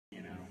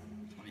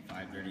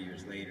30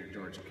 years later,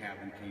 George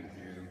Kaplan came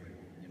through, and,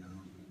 you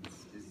know,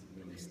 it's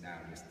really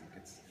Stalinistic.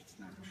 It's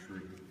not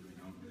true, you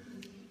know.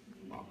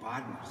 While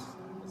Bodmer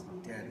was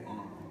dead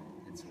on.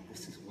 And so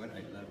this is what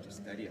I love to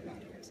study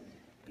about his,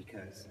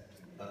 because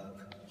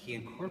he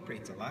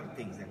incorporates a lot of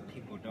things that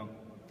people don't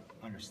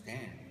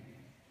understand.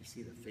 You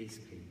see the face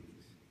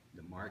paintings,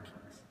 the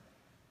markings.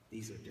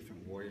 These are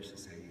different warrior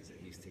societies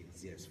that used to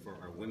exist. For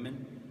our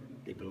women,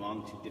 they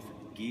belong to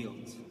different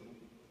guilds.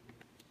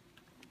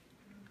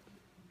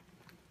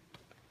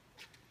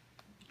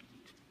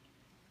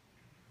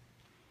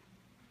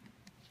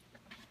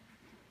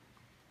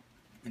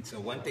 And so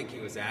one thing he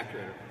was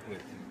accurate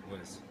with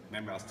was,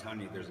 remember I was telling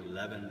you there's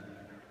 11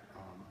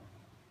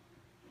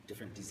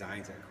 different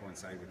designs that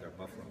coincide with our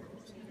buffalo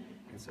robes.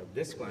 And so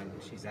this one,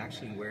 she's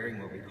actually wearing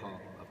what we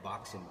call a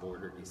box and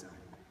border design.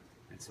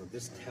 And so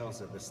this tells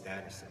of the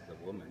status of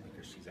the woman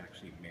because she's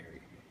actually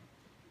married.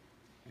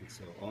 And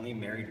so only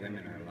married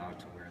women are allowed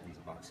to wear these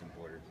box and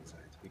border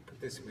designs.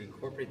 We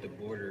incorporate the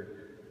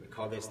border, we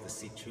call this the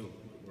situ.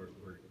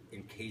 We're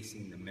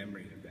encasing the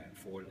memory of that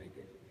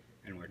four-legged,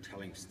 and we're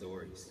telling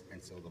stories.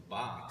 And so the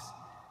box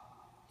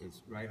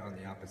is right on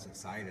the opposite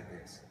side of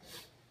this.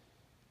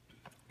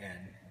 And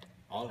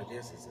all it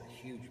is a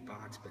huge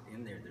box, but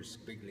in there, there's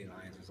squiggly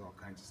lines, there's all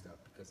kinds of stuff,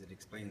 because it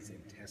explains the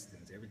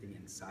intestines, everything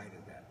inside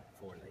of that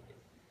four-legged.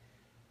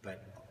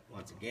 But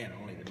once again,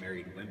 only the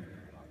married women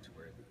are allowed to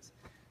wear these.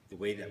 The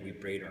way that we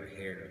braid our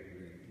hair,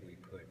 we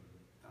put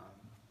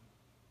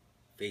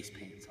face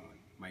paints on.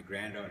 My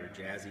granddaughter,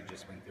 Jazzy,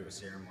 just went through a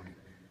ceremony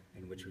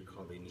in which we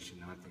call the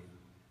Anishinaabe,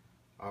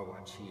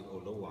 Awachi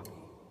Olowaki.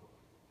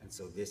 And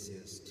so this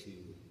is to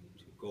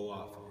go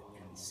off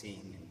and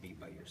sing and be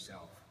by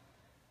yourself,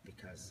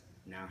 because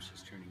now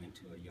she's turning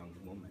into a young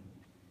woman.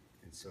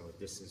 And so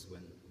this is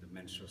when the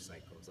menstrual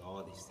cycles,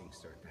 all these things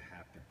start to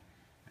happen.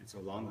 And so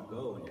long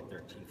ago, when you're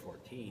 13,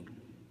 14,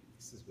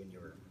 this is when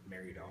you're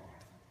married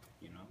off,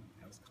 you know?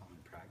 That was common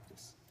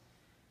practice.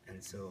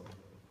 And so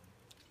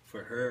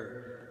for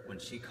her, when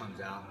she comes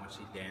out, when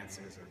she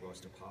dances or goes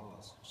to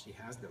powwows, she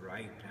has the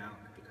right now,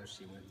 because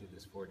she went through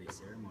this 4-day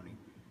ceremony,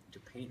 to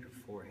paint her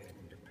forehead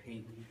and to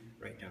paint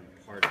right down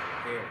the part of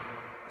her hair,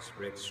 this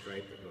red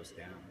stripe that goes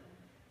down.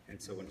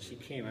 And so when she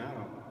came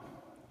out,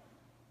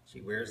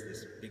 she wears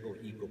this big old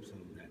eagle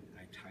plume that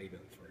I tied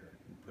up for her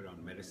and put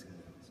on medicine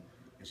wheels.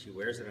 And she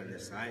wears it on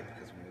this side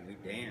because when we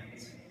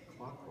dance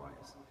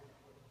clockwise,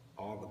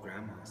 all the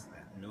grandmas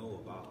that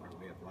know about our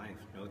way of life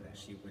know that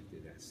she went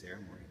through that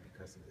ceremony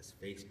because of this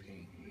face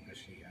paint, because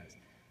she has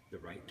the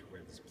right to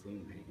wear this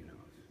plume hanging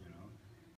off.